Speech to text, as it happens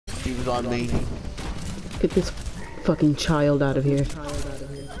She was on me. Get this fucking child out of here.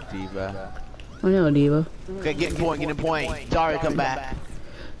 Diva. Oh no, Diva. Okay, get in point. Sorry, come back.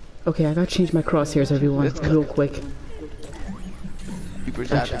 Okay, I gotta change my crosshairs, everyone, real quick. Keepers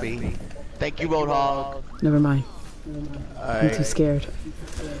have to be. Thank you, Roadhog. Never mind. Alright. I'm too scared.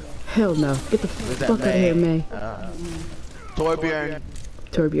 Hell no. Get the fuck out of here, May. Torbjorn.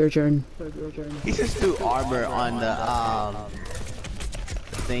 Torbjorn. He just threw armor on the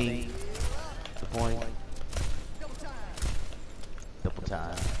thing. The point. Double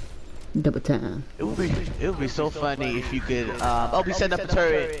time. Double time. It would be so funny if you could oh, we set up a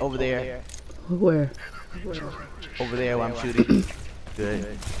turret over there. Where? Over there where I'm shooting.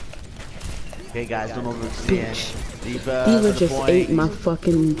 Good. Okay guys, don't overextend. Diva just ate my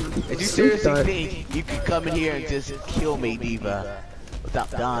fucking If you seriously think you could come in here and just kill me, Diva, without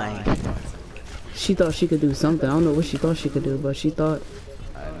dying. She thought she could do something. I don't know what she thought she could do, but she thought.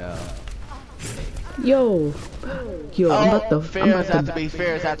 I know. Yo, I'm about to. Farrah's have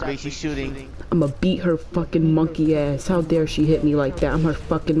to be. She's shooting. I'm gonna beat her fucking monkey ass. How dare she hit me like that? I'm her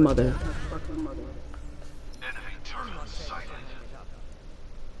fucking mother.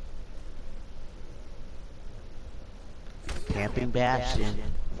 Camping Bastion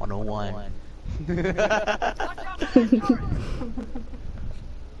 101.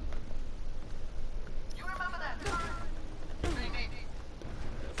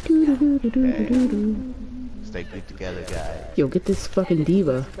 Stay good together, guys. Yo, get this fucking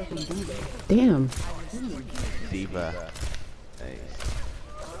Diva. Damn. Diva. Nice.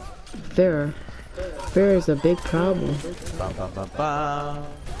 Farrah is a big problem.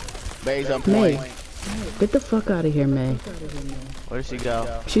 May's on point. May, get the fuck out of here, May. Where'd she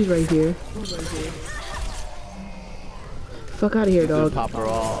go? She's right here. Fuck out of here, dog. Pop her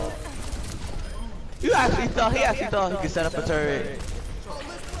off. He actually thought he could set up a turret.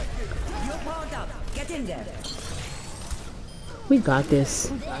 Get in there. We got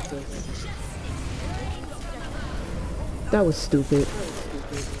this. That was stupid.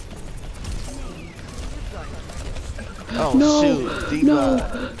 Oh No, shoot,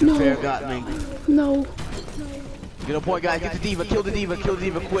 Diva. no. Farrah got me. No. Get a point, guys. Get the Diva. Kill the Diva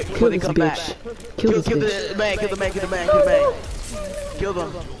quick Kill before they this come bitch. back. Kill this Kill bitch. the man. Kill the man. Kill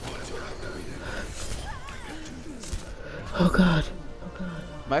them. Oh god.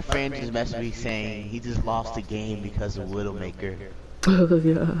 My friend just messaged me saying he just lost the game because of Widowmaker.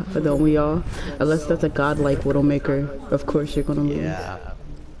 Yeah, don't we all? Unless that's a godlike Widowmaker, of course you're gonna lose. Yeah.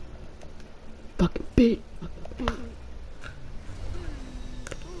 Fucking bitch.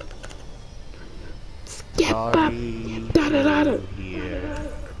 Skip up. Da da da da. Here.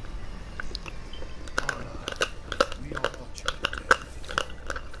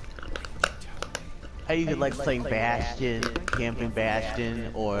 I either like playing Bastion, camping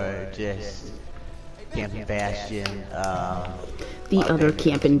Bastion, or just camping Bastion. The other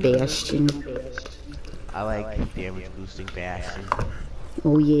camping Bastion. I like damage boosting Bastion.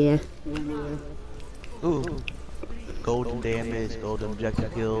 Oh yeah. Ooh. Golden damage, golden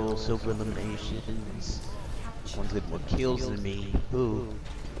objective kills, silver eliminations. One's got more kills than me. Ooh.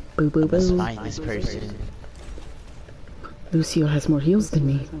 Boo boo Let's boo. find this person. Lucio has more heals than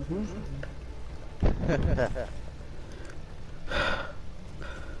me.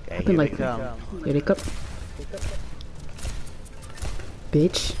 Okay, here they come. Here they come.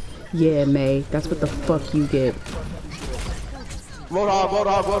 Bitch. Yeah, May. That's what the fuck you get. Roadhog.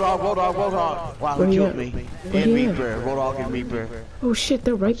 Wow, Where he he killed at? me. Where And he at? Reaper. Roadhog and Reaper. Oh shit,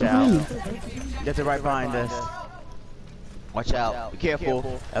 they're right Watch out. behind me. Get the right behind us. Watch out. Be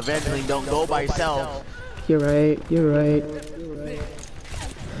careful. Evangeline, don't go by yourself. You're right.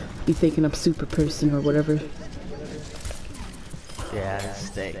 Be thinking I'm super person or whatever. Yeah,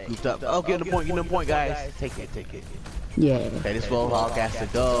 stay grouped up. Oh, get in the point, guys. Take it. Yeah. Okay, this Roadhog has to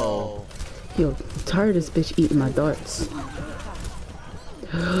go. Yo, I'm tired of this bitch eating my darts.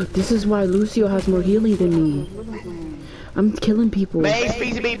 This is why Lucio has more healing than me. I'm killing people. May's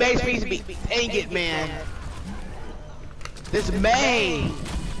freezing me. Dang it, man. This May.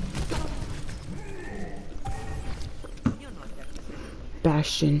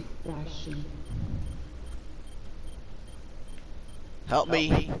 Bastion. Help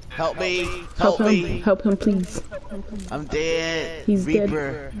me. Help him, please. I'm dead. He's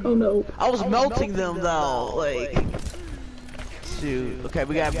Reaper. dead. Oh no. I was melting them though, like. Shoot. Okay,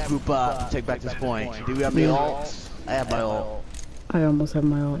 we gotta group up. Take back this point. Do we have the ults? I have my ult. I almost have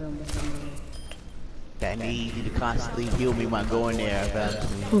my ult. I need you to constantly heal me when I go in there.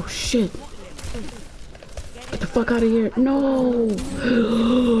 Eventually. Oh shit. Get the fuck out of here. No.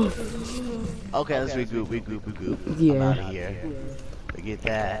 Okay, let's regroup. Yeah. I'm out of here. Forget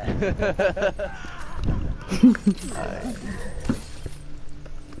that. Alright.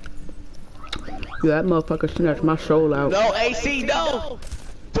 Yeah, that motherfucker snatched my soul out. No, AC, no!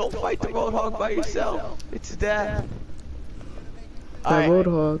 Don't fight the Roadhog by yourself. It's death. That Alright.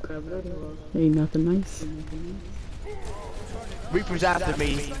 Roadhog ain't nothing nice. Reaper's after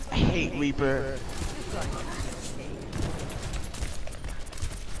me. I hate Reaper.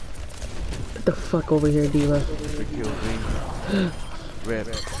 Get the fuck over here, Diva. Reaper killed me. Rip.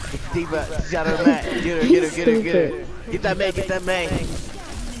 Diva, she's out of her mat. Get her, get her, get her, get her. Get that May, get that May.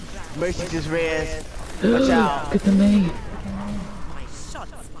 Mercy just res. Watch out. Get the May.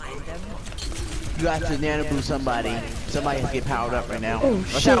 You got to nano boo somebody. Somebody has to get powered up right now. Oh, watch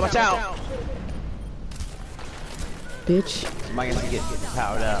shit. out, watch out. Bitch. Somebody has to get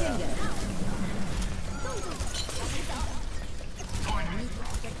powered up.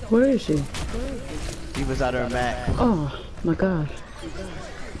 Where is she? Diva's out of her mat. Oh my god.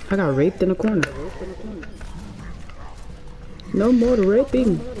 I got raped in the corner. No more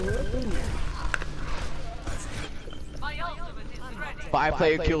raping.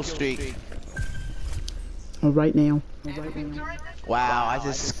 5-player kill streak. Right now. Wow, I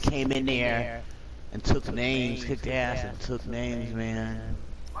just came in there and took names, kicked ass and took names, man.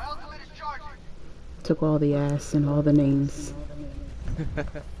 Took all the ass and all the names.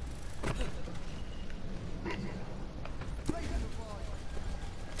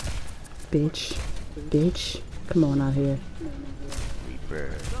 Bitch. Bitch. Come on out here.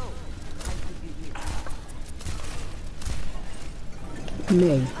 Reaper.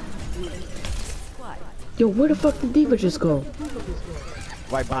 May. Yo, where the fuck did Diva just go?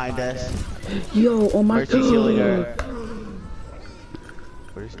 Right behind us. Yo, on my Mercy's healing her.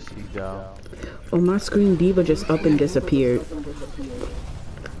 Where's she go? On my screen, Diva just up and disappeared.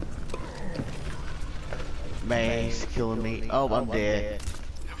 Man, he's killing me. Oh, I'm dead.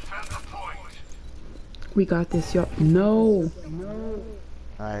 We got this, y'all. No.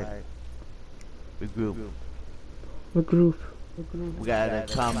 Alright. Regroup. Regroup. We got a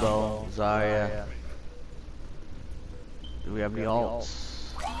combo, Zarya. Do we have any ults?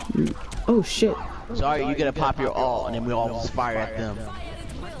 Oh shit. Zarya, you gotta pop your ult and then we all just fire at them.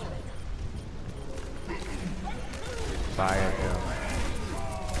 Fire at them.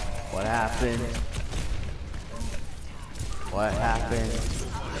 What happened? What happened?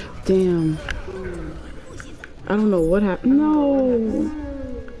 Damn. I don't know what happened. No.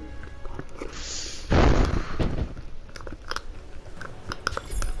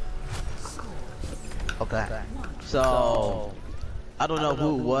 Okay. So, I don't know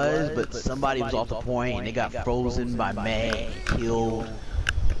who it was, but somebody was off the point and they got frozen by May, killed.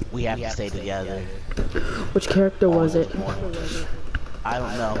 We have to stay together. Which character was it? I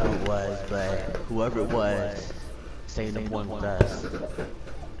don't know who it was, but whoever it was, stay in the point with us.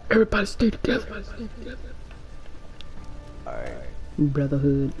 Everybody stay together. Alright.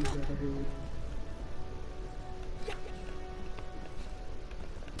 Brotherhood.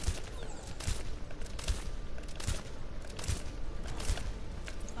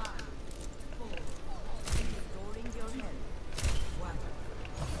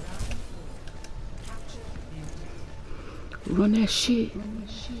 Run that shit.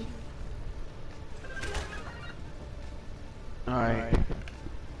 Alright.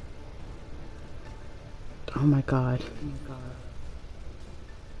 Oh my god.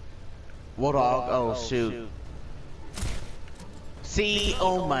 Warthog, oh shoot. See,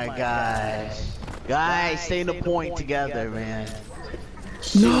 oh my gosh. Guys, stay in the point together, man.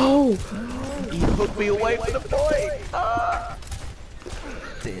 No! You hooked me away from the point! Ah.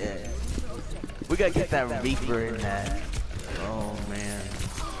 Dead. We gotta get that Reaper in that. Oh man.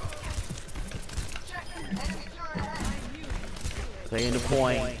 Stay in the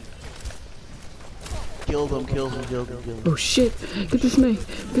point. Kill them, kill them, kill them, kill them. Oh shit! Get this May!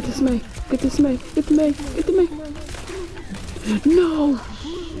 Get this May! Get this May! Get the May! Get the May! No!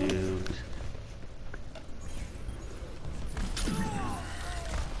 Shoot.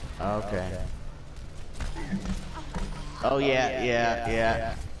 Okay. Oh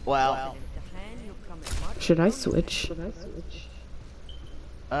yeah. Well. Should I switch?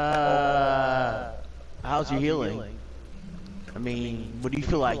 How's your healing? I mean, what do you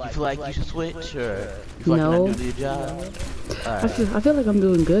feel like? You feel like you should switch, or you feel like No. you're not doing your job? I feel like I'm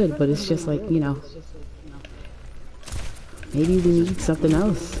doing good, but it's just like, you know, maybe we need something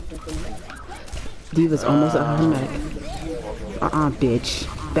else. Diva's almost out of her mech. Bitch.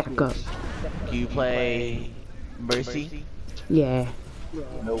 Back up. Do you play Mercy? Yeah.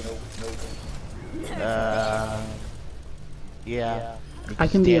 Yeah. I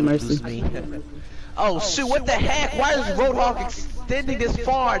can be a mercy. Oh shoot, what the heck? Why is Roadhog extending this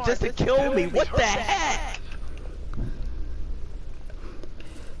far just to kill me? What the heck?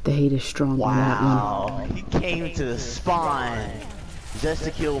 The hate is strong on that one. Wow, he came to the spawn just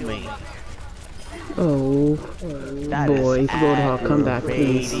to kill me. Oh, That boy, is Roadhog, come back,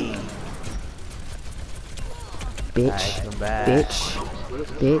 please. aggravating. Bitch, Come back. bitch,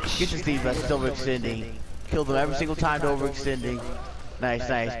 bitch. Get your Steve Best overextending. Killed them every single time to overextending. Nice,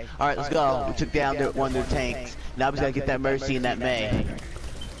 nice. Alright, let's go. We took down one of their tanks. Now we just gotta get that Mercy and that May.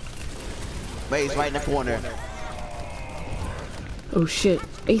 May's right in the corner. Oh shit,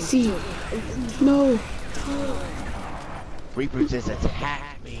 AC, no. Reaper just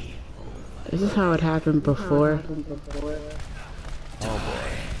attacked me. Is this how it happened before? Oh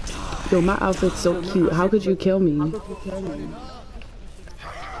boy. Yo, my outfit's so cute. How could you kill me?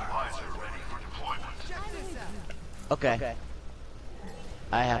 Okay.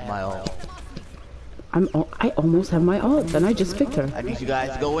 I have my ult. I almost have my ult, and I just picked her. I need you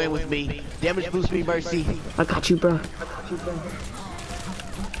guys to go in with me. Damage boost me, Mercy. I got you, bro.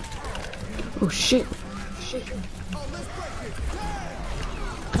 Oh shit.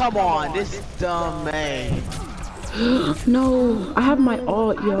 Come on, this dumb man. No, I have my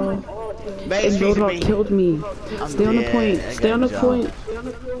ult, yo. May's And chasing Roadhog me. killed me. Stay on the dead. point. I Stay on the got point.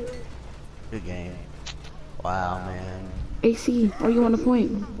 Good game. Wow, man. AC, are you on the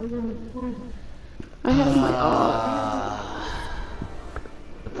point? I have my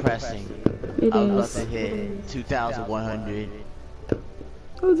Depressing. It I was is. about to hit 2,100.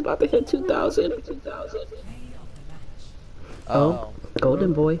 I was about to hit 2,000. Oh,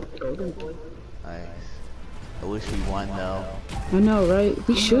 golden boy. Nice. I wish we won though. I know, right?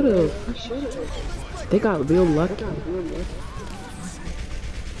 We should've. They got real lucky.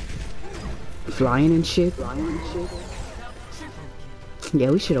 Flying and shit.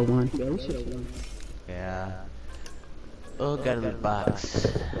 Yeah, we should've won. Yeah. Oh, got a loot box.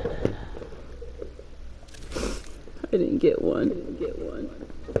 I didn't get one.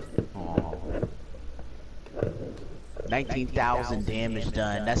 Aw. 19,000 damage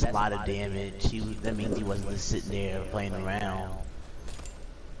done. That's a lot of damage. That means he wasn't just sitting there playing around.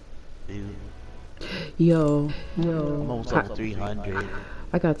 Dude. Yo. I'm almost over 300.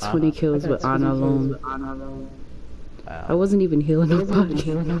 I got 20 kills with Ana alone. Wow. I wasn't even healing nobody.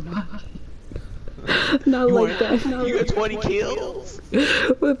 Not like that. You got 20 kills?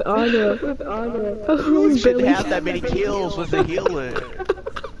 With Ana. You shouldn't have that many kills with the healer.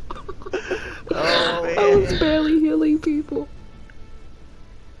 Oh, man. I was barely healing people.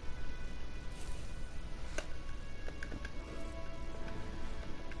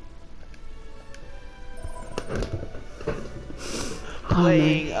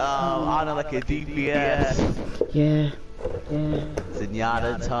 Playing Ana like a DPS. Yeah.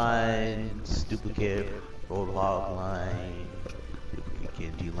 Zenyatta ton, duplicate Roadhog line,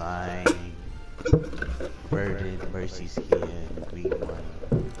 duplicate Genji line, Burden, Mercy skin, green one.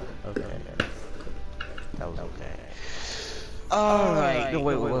 Okay. That was okay. Alright, no,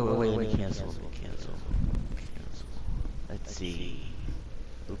 wait, let me cancel. Let's see.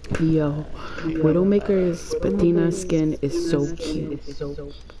 Yo, Widowmaker's patina skin is so cute.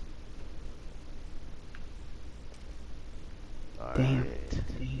 Damn.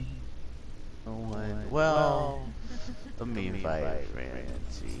 No one. Well, let me invite a friend and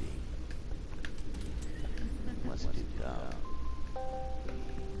see. What's do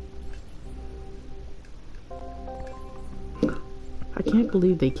I can't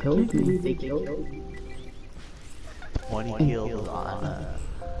believe they killed me. 20 kills with Ana.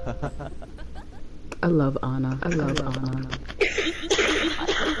 I love Ana. Oh my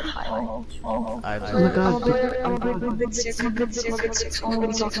god.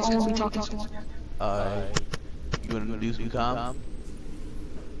 You wanna do some comms?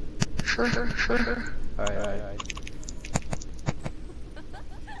 Sure. Alright.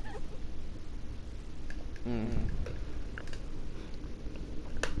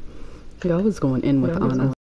 Yeah, I was going in with Ana.